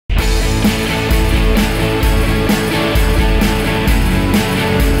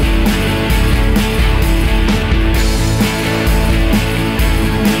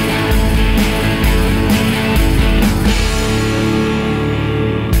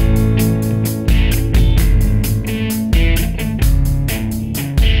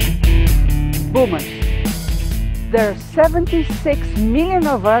There are 76 million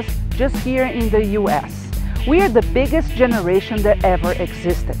of us just here in the US. We are the biggest generation that ever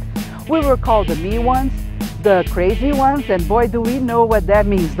existed. We were called the me ones, the crazy ones, and boy do we know what that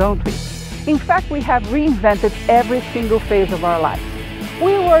means, don't we? In fact, we have reinvented every single phase of our lives.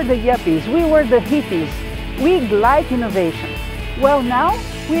 We were the yuppies, we were the hippies. We like innovation. Well, now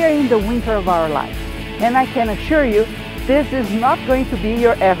we are in the winter of our lives. And I can assure you, this is not going to be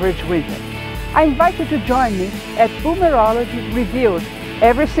your average winter. I invite you to join me at Boomerology Revealed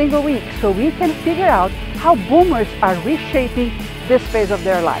every single week so we can figure out how boomers are reshaping this phase of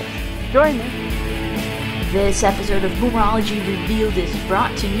their lives. Join me. This episode of Boomerology Revealed is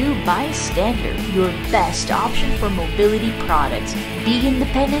brought to you by Standard, your best option for mobility products. Be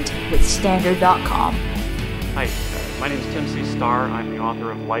independent with Standard.com. Hi, my name is Tim C. Starr. I'm the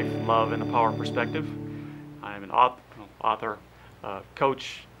author of Life, Love, and the Power Perspective. I'm an author,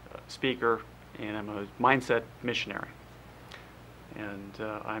 coach, speaker, and I'm a mindset missionary. And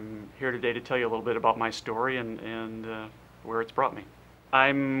I'm here today to tell you a little bit about my story and where it's brought me.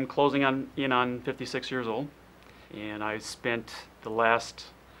 I'm closing in on 56 years old, and I spent the last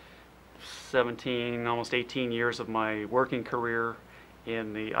 17, almost 18 years of my working career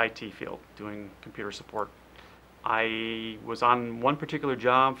in the IT field, doing computer support. I was on one particular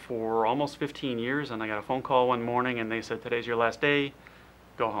job for almost 15 years, and I got a phone call one morning, and they said, "Today's your last day,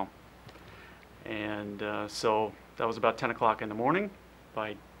 go home." And so that was about 10 o'clock in the morning.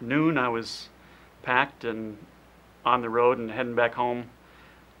 By noon, I was packed and on the road and heading back home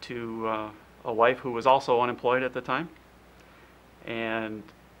to a wife who was also unemployed at the time. And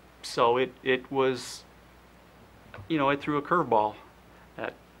so it was, you know, it threw a curveball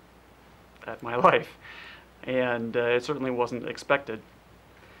at my life. And it certainly wasn't expected.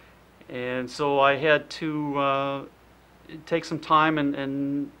 And so I had to take some time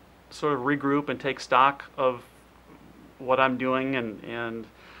and sort of regroup and take stock of what I'm doing, and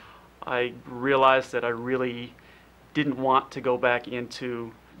I realized that I really didn't want to go back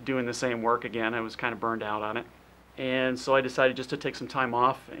into doing the same work again. I was kind of burned out on it. And so I decided just to take some time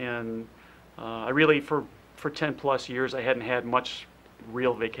off, and I really, for 10 plus years, I hadn't had much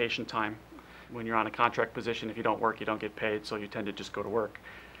real vacation time. When you're on a contract position, if you don't work, you don't get paid, so you tend to just go to work.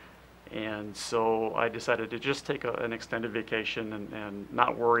 And so I decided to just take an extended vacation and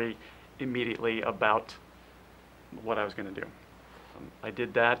not worry immediately about what I was going to do. I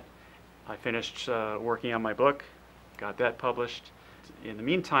did that. I finished working on my book, got that published. In the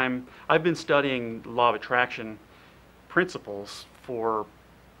meantime, I've been studying law of attraction principles for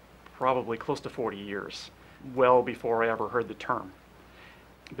probably close to 40 years, well before I ever heard the term.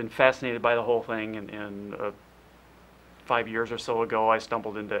 Been fascinated by the whole thing, and 5 years or so ago I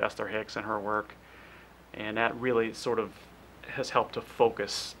stumbled into Esther Hicks and her work, and that really sort of has helped to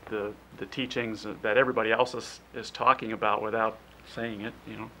focus the teachings that everybody else is talking about without saying it.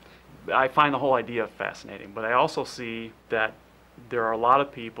 You know, I find the whole idea fascinating, but I also see that there are a lot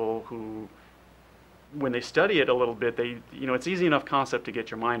of people who, when they study it a little bit, it's easy enough concept to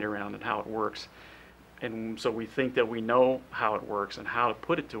get your mind around and how it works. And so we think that we know how it works and how to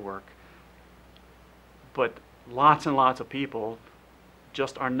put it to work. But lots and lots of people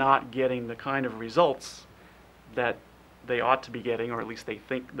just are not getting the kind of results that they ought to be getting, or at least they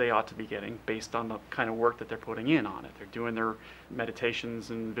think they ought to be getting, based on the kind of work that they're putting in on it. They're doing their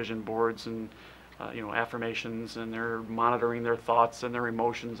meditations and vision boards and affirmations, and they're monitoring their thoughts and their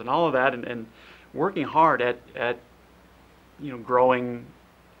emotions and all of that, and working hard at growing,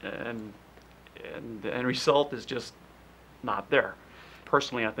 and the end result is just not there.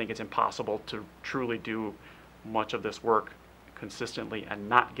 Personally, I think it's impossible to truly do much of this work consistently and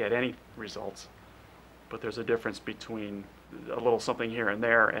not get any results. But there's a difference between a little something here and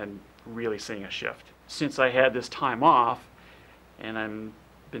there and really seeing a shift. Since I had this time off, and I've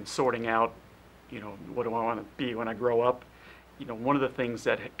been sorting out, what do I want to be when I grow up, one of the things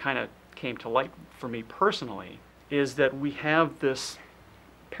that kind of came to light for me personally is that we have this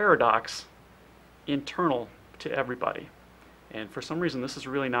paradox internal to everybody. And for some reason, this is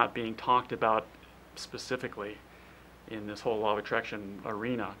really not being talked about specifically in this whole law of attraction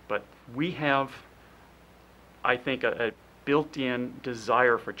arena. But we have, I think, a built-in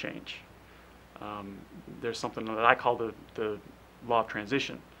desire for change. There's something that I call the law of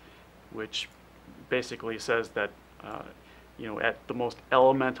transition, which basically says that, at the most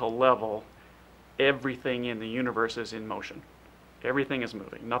elemental level, everything in the universe is in motion. Everything is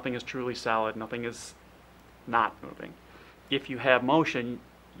moving. Nothing is truly solid. Nothing is not moving. If you have motion,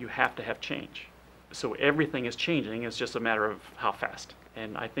 you have to have change. So everything is changing. It's just a matter of how fast.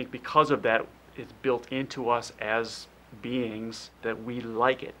 And I think because of that, it's built into us as beings that we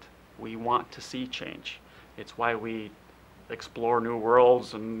like it. We want to see change. It's why we explore new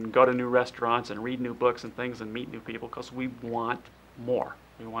worlds and go to new restaurants and read new books and things and meet new people, because we want more.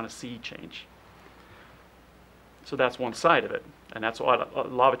 We want to see change. So that's one side of it, and that's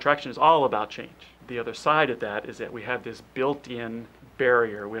what law of attraction is all about, change. The other side of that is that we have this built-in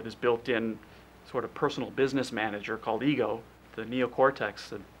barrier. We have this built-in sort of personal business manager called ego, the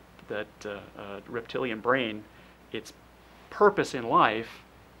neocortex, that reptilian brain. Its purpose in life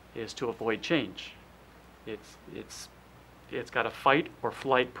is to avoid change. It's got a fight or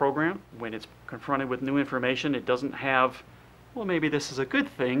flight program. When it's confronted with new information, it doesn't have, well, maybe this is a good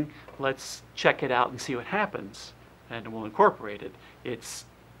thing, let's check it out and see what happens, and we'll incorporate it. It's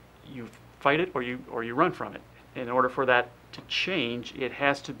you fight it or you run from it. In order for that to change, it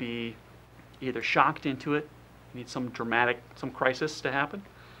has to be either shocked into it, need some dramatic, some crisis to happen,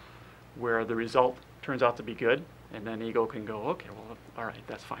 where the result turns out to be good, and then ego can go, okay, well, all right,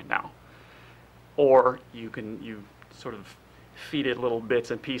 that's fine now. Or you sort of feed it little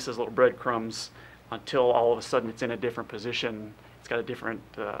bits and pieces, little breadcrumbs, until all of a sudden it's in a different position. It's got a different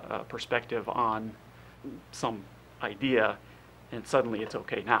perspective on some idea, and suddenly it's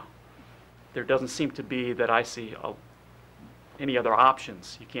okay now. There doesn't seem to be, that I see, any other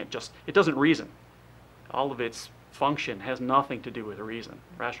options. You can't just, it doesn't reason. All of its function has nothing to do with reason.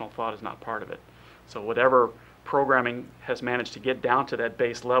 Rational thought is not part of it. So whatever programming has managed to get down to that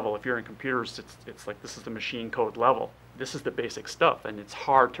base level, if you're in computers, it's like this is the machine code level. This is the basic stuff, and it's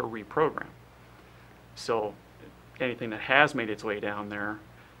hard to reprogram. So anything that has made its way down there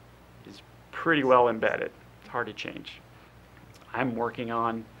is pretty well embedded. It's hard to change. I'm working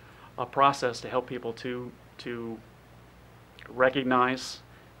on a process to help people to recognize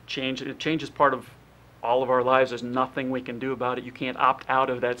change. Change is part of all of our lives. There's nothing we can do about it. You can't opt out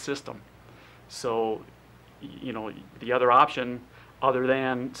of that system. So, you know, the other option, other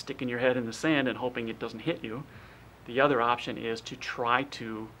than sticking your head in the sand and hoping it doesn't hit you, the other option is to try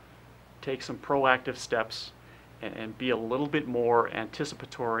to take some proactive steps and be a little bit more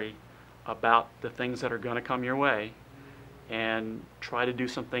anticipatory about the things that are going to come your way, and try to do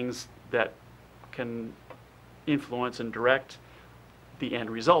some things that can influence and direct the end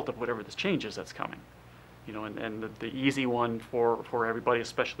result of whatever this change is that's coming. You know, and the easy one for everybody,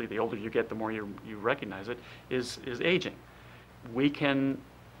 especially the older you get, the more you recognize it, is aging. We can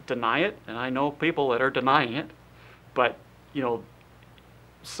deny it, and I know people that are denying it, but, you know,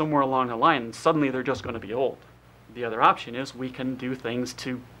 somewhere along the line, suddenly they're just going to be old. The other option is we can do things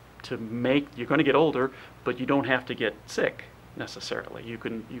to make, you're going to get older, but you don't have to get sick necessarily. You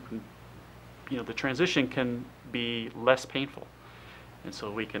can, you know, the transition can be less painful. And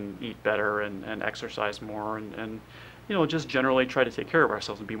so we can eat better and exercise more and you know, just generally try to take care of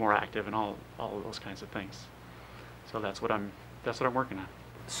ourselves and be more active and all of those kinds of things. So that's what I'm working on.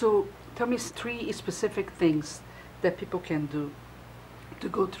 So tell me 3 specific things that people can do to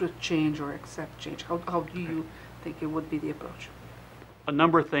go through change or accept change. How do you think it would be the approach? A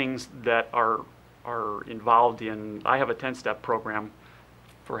number of things that are involved in, I have a 10-step program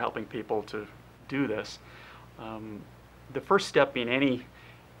for helping people to do this. The first step in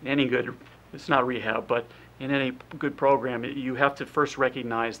any good, it's not rehab, but in any good program, you have to first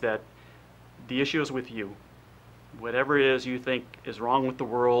recognize that the issue is with you. Whatever it is you think is wrong with the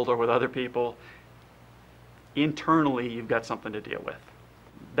world or with other people, internally you've got something to deal with.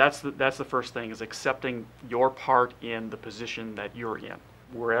 That's the first thing, is accepting your part in the position that you're in.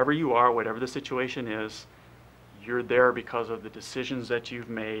 Wherever you are, whatever the situation is, you're there because of the decisions that you've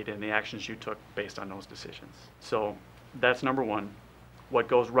made and the actions you took based on those decisions. So that's number one. What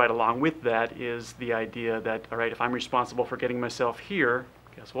goes right along with that is the idea that, all right, if I'm responsible for getting myself here,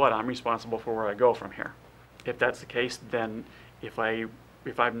 guess what? I'm responsible for where I go from here. If that's the case, then if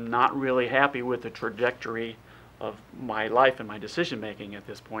I'm not really happy with the trajectory of my life and my decision making at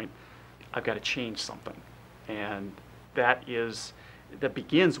this point, I've got to change something. And that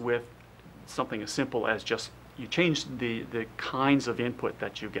begins with something as simple as just you change the kinds of input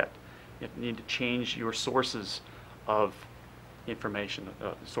that you get. You need to change your sources of information,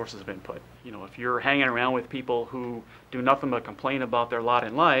 sources of input. You know, if you're hanging around with people who do nothing but complain about their lot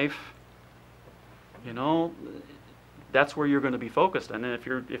in life, you know, that's where you're going to be focused. And then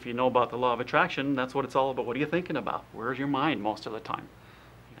if you know about the law of attraction, that's what it's all about. What are you thinking about? Where's your mind most of the time?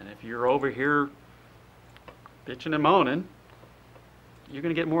 And if you're over here bitching and moaning, you're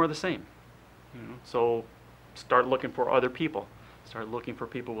going to get more of the same. You know? So start looking for other people. Start looking for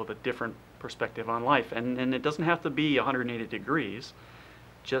people with a different perspective on life. And it doesn't have to be 180 degrees,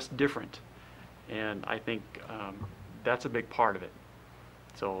 just different. And I think that's a big part of it.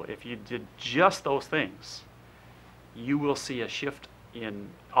 So if you did just those things, you will see a shift in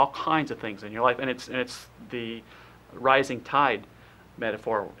all kinds of things in your life, and it's the rising tide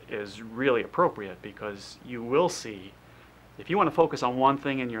metaphor is really appropriate, because you will see, if you want to focus on one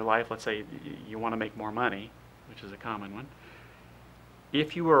thing in your life, let's say you want to make more money, which is a common one,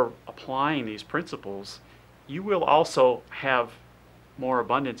 if you are applying these principles, you will also have more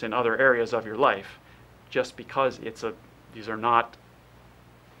abundance in other areas of your life, just because they're not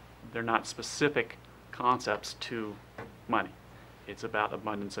specific concepts to money. It's about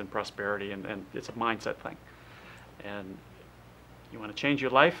abundance and prosperity, and it's a mindset thing. And you want to change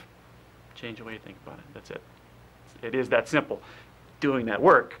your life, change the way you think about it. That's it. It is that simple. Doing that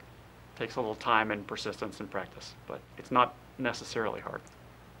work takes a little time and persistence and practice, but it's not necessarily hard.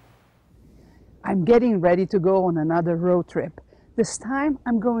 I'm getting ready to go on another road trip. This time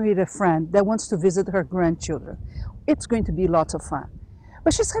I'm going with a friend that wants to visit her grandchildren. It's going to be lots of fun.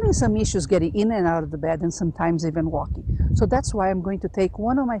 But she's having some issues getting in and out of the bed, and sometimes even walking. So that's why I'm going to take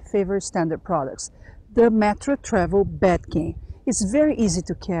one of my favorite standard products, the Metro Travel Bed Cane. It's very easy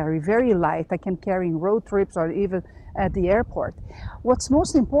to carry, very light. I can carry in road trips or even at the airport. What's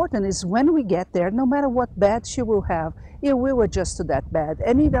most important is when we get there, no matter what bed she will have, it will adjust to that bed,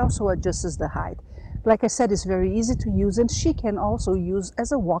 and it also adjusts the height. Like I said, it's very easy to use, and she can also use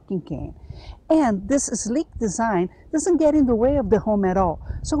as a walking cane. And this sleek design doesn't get in the way of the home at all.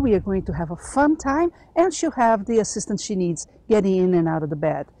 So we are going to have a fun time, and she'll have the assistance she needs getting in and out of the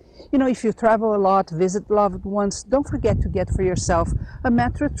bed. You know, if you travel a lot, visit loved ones, don't forget to get for yourself a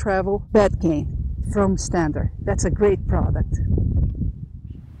Metro Travel Bed Cane from Standard. That's a great product.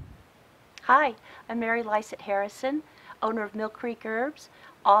 Hi, I'm Mary Lysett Harrison, owner of Mill Creek Herbs,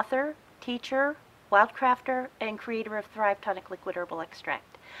 author, teacher, wildcrafter, and creator of Thrive Tonic Liquid Herbal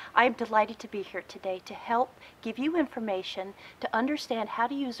Extract. I am delighted to be here today to help give you information to understand how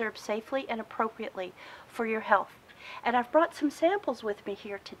to use herbs safely and appropriately for your health. And I've brought some samples with me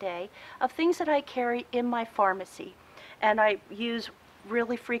here today of things that I carry in my pharmacy and I use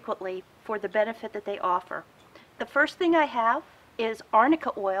really frequently for the benefit that they offer. The first thing I have is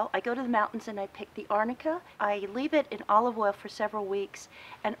arnica oil. I go to the mountains and I pick the arnica. I leave it in olive oil for several weeks,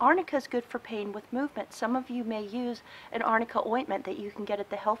 and arnica is good for pain with movement. Some of you may use an arnica ointment that you can get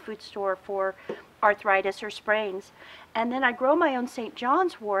at the health food store for arthritis or sprains. And then I grow my own St.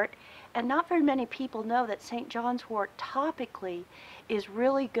 John's wort, and not very many people know that St. John's wort topically is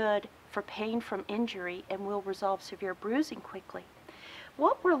really good for pain from injury and will resolve severe bruising quickly.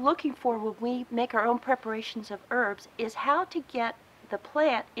 What we're looking for when we make our own preparations of herbs is how to get the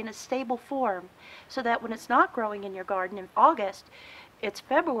plant in a stable form so that when it's not growing in your garden in August, it's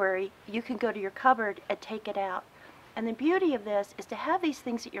February, you can go to your cupboard and take it out. And the beauty of this is to have these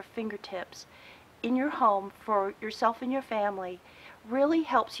things at your fingertips in your home for yourself and your family really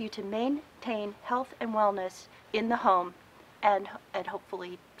helps you to maintain health and wellness in the home and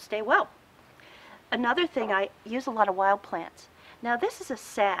hopefully stay well. Another thing, I use a lot of wild plants. Now this is a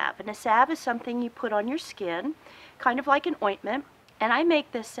salve, and a salve is something you put on your skin, kind of like an ointment, and I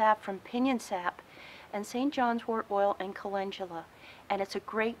make this salve from pinyon sap and St. John's wort oil and calendula, and it's a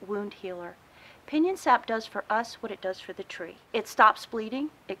great wound healer. Pinyon sap does for us what it does for the tree. It stops bleeding,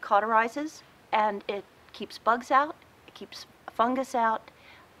 it cauterizes, and it keeps bugs out, it keeps fungus out,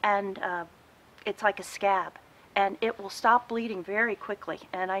 and it's like a scab. And it will stop bleeding very quickly,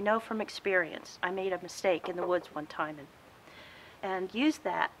 and I know from experience. I made a mistake in the woods one time and used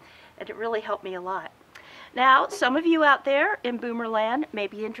that, and it really helped me a lot. Now, some of you out there in Boomerland may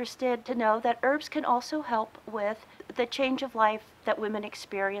be interested to know that herbs can also help with the change of life that women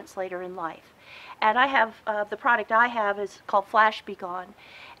experience later in life. And I have, the product I have is called Flash Be Gone.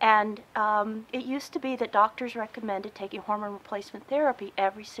 And it used to be that doctors recommended taking hormone replacement therapy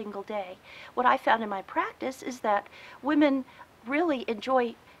every single day. What I found in my practice is that women really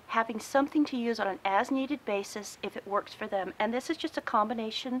enjoy having something to use on an as-needed basis if it works for them. And this is just a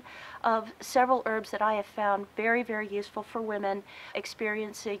combination of several herbs that I have found very, very useful for women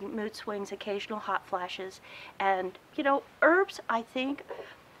experiencing mood swings, occasional hot flashes. And, you know, herbs, I think,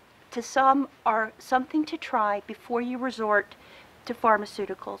 to some are something to try before you resort to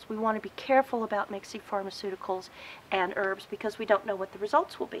pharmaceuticals. We want to be careful about mixing pharmaceuticals and herbs because we don't know what the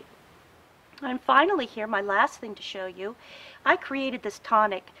results will be. And finally here, my last thing to show you, I created this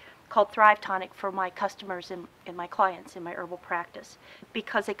tonic called Thrive Tonic for my customers and my clients in my herbal practice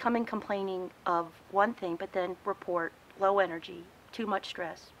because they come in complaining of one thing but then report low energy, too much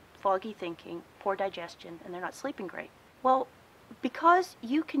stress, foggy thinking, poor digestion, and they're not sleeping great. Well, because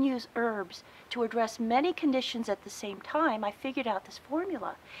you can use herbs to address many conditions at the same time, I figured out this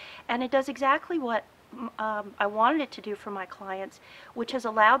formula. And it does exactly what I wanted it to do for my clients, which has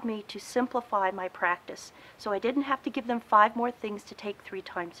allowed me to simplify my practice. So I didn't have to give them 5 more things to take 3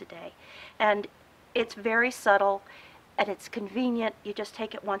 times a day. And it's very subtle and it's convenient. You just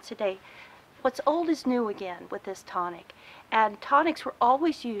take it once a day. What's old is new again with this tonic. And tonics were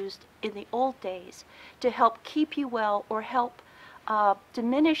always used in the old days to help keep you well or help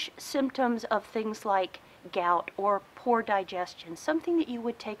diminish symptoms of things like gout or poor digestion, something that you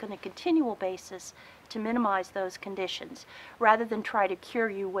would take on a continual basis to minimize those conditions rather than try to cure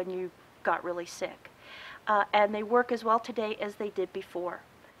you when you got really sick. And they work as well today as they did before.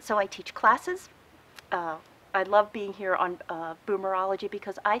 So I teach classes. I love being here on Boomerology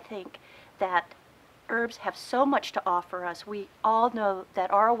because I think that herbs have so much to offer us. We all know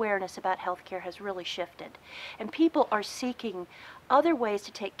that our awareness about healthcare has really shifted, and people are seeking other ways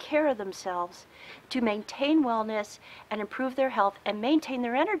to take care of themselves, to maintain wellness and improve their health and maintain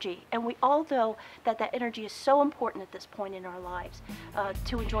their energy. And we all know that that energy is so important at this point in our lives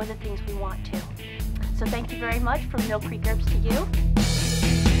to enjoy the things we want to. So thank you very much. From Mill Creek Herbs to you.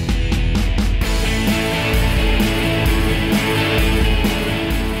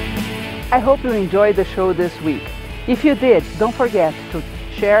 I hope you enjoyed the show this week. If you did, don't forget to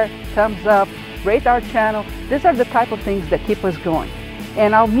share, thumbs up, rate our channel. These are the type of things that keep us going.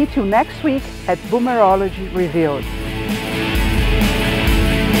 And I'll meet you next week at Boomerology Revealed.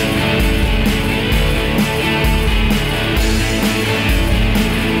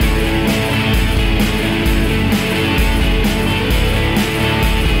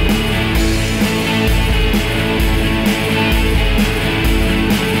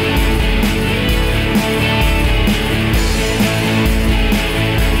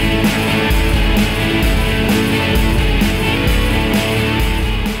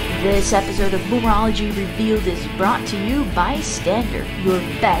 This episode of Boomerology Revealed is brought to you by Standard, your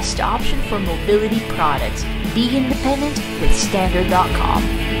best option for mobility products. Be independent with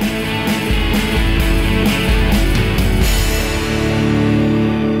Standard.com.